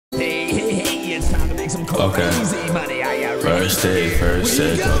Okay. First take,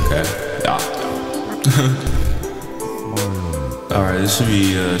 okay. Yeah. Alright, this should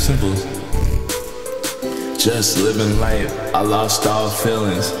be simple. Just living life, I lost all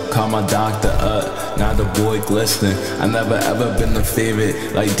feelings. Call my doctor up, now the boy glistening. I never ever been a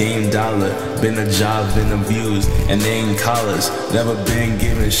favorite like Dame Dollar. Been a job, been a views, and they in college. Never been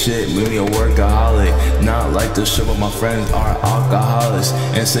giving shit, made me a workaholic. Not like the shit, but my friends are alcoholics.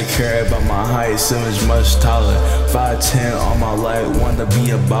 Insecure about my height, image much taller. 5'10" all my life, want to be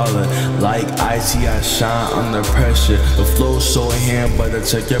a baller. Like IT, I shine under pressure. The flow so hand, but I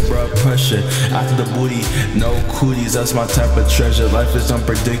check your blood pressure. After the booty, no cooties, that's my type of treasure. Life is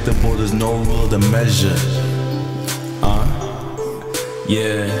unpredictable, there's no rule to measure.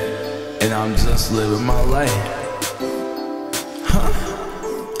 Yeah, and I'm just living my life.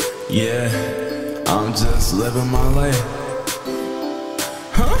 Yeah, I'm just living my life.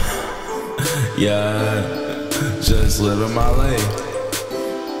 Yeah, just living my life.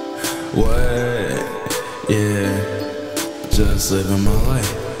 What? Yeah, just living my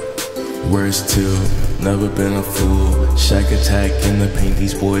life. Worst two, never been a fool. Shack attack in the paint,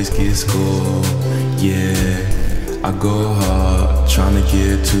 these boys get school. Yeah, I go hard, tryna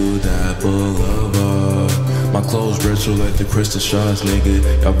get to that boulevard. My clothes retro like the Crystal Straws, nigga.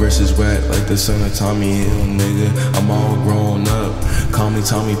 Y'all verses wet like the son of Tommy Hill, nigga. I'm all grown up, call me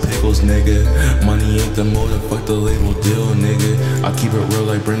Tommy Pickles, nigga. Money ain't the motive, fuck the label deal, nigga. I keep it real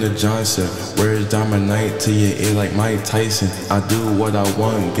like Brenda Johnson. Where's Diamond Night to your ear like Mike Tyson? I do what I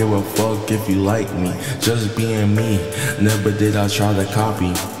want, give a fuck if you like me. Just being me, never did I try to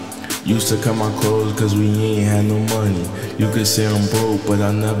copy. Used to cut my clothes cause we ain't had no money. You could say I'm broke, but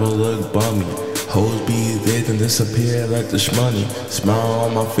I never look bummy. Hoes be there and disappear like the shmoney. Smile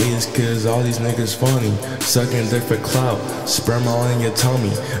on my face cause all these niggas funny. Sucking dick for clout, sperm all in your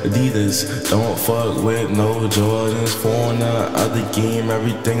tummy. Adidas, don't fuck with no Jordans. For the other game,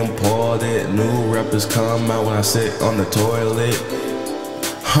 everything imported. New rappers come out when I sit on the toilet.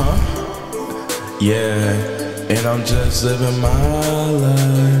 Yeah, and I'm just living my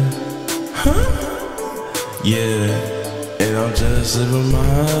life. Yeah, and I'm just living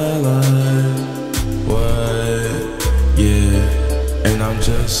my life. What? Yeah, and I'm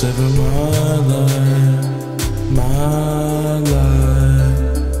just living my life. My life.